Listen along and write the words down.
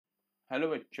Hello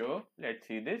bachcho, let's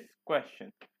see this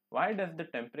question. Why does the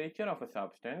temperature of a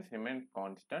substance remain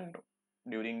constant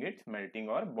during its melting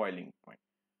or boiling point?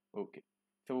 Okay.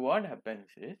 So what happens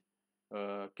is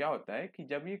क्या होता है कि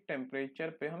जब ये temperature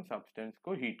पे हम substance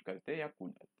को heat करते हैं या कूल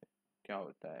करते हैं, क्या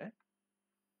होता है,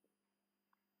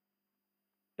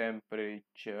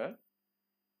 temperature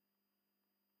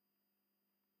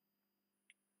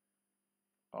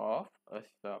of a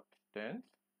substance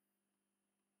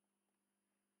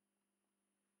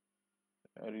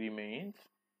remains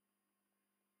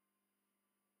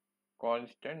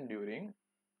constant during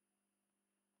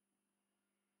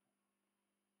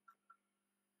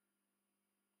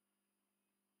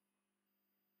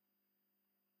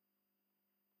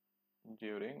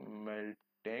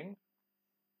melting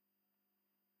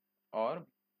or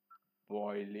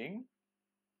boiling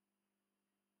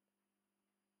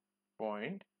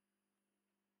point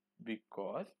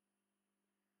because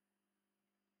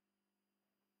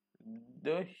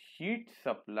the heat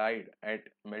supplied at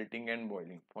melting and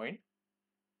boiling point,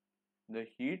 the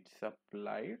heat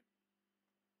supplied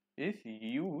is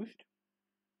used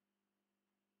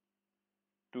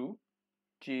to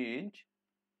change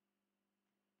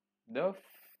the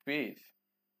phase,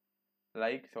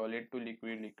 like solid to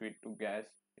liquid, liquid to gas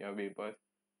or vapor,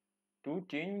 to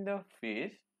change the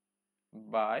phase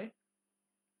by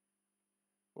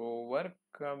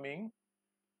overcoming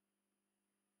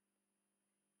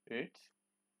its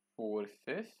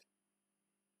forces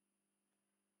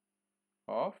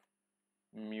of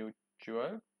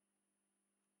mutual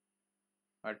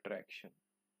attraction.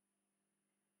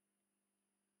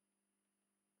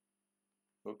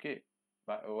 Okay,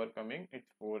 by overcoming its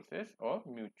forces of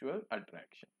mutual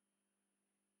attraction.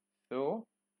 So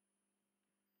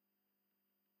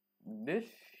this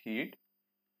heat,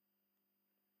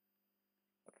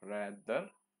 rather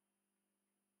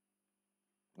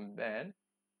than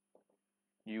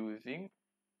using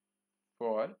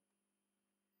for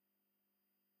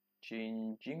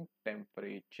changing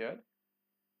temperature,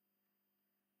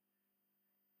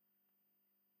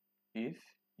 is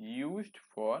used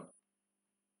for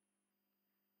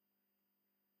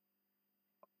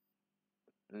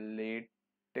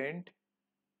latent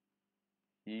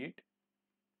heat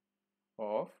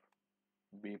of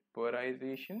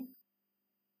vaporization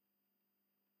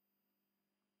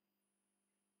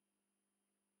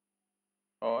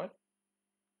or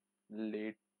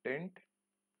latent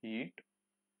heat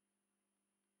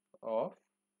of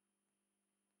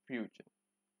fusion.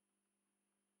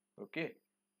 Okay,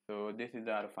 so this is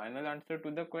our final answer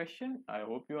to the question. I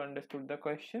hope you understood the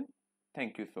question.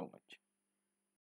 Thank you so much.